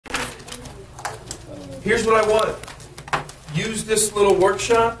here's what I want. Use this little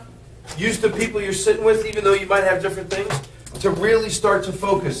workshop. Use the people you're sitting with, even though you might have different things, to really start to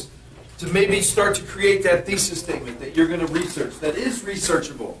focus, to maybe start to create that thesis statement that you're going to research, that is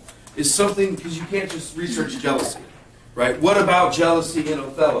researchable, is something, because you can't just research jealousy, right? What about jealousy in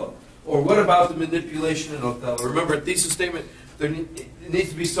Othello? Or what about the manipulation in Othello? Remember, a thesis statement, there needs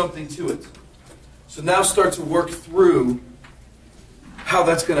to be something to it. So now start to work through how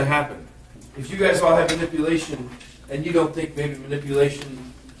that's going to happen. If you guys all have manipulation, and you don't think maybe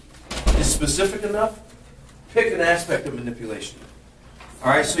manipulation is specific enough, pick an aspect of manipulation. All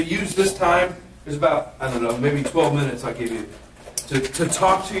right, so use this time. There's about, I don't know, maybe 12 minutes I'll give you to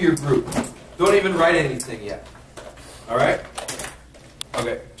talk to your group. Don't even write anything yet. All right?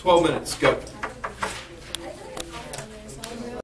 Okay, 12 minutes, go.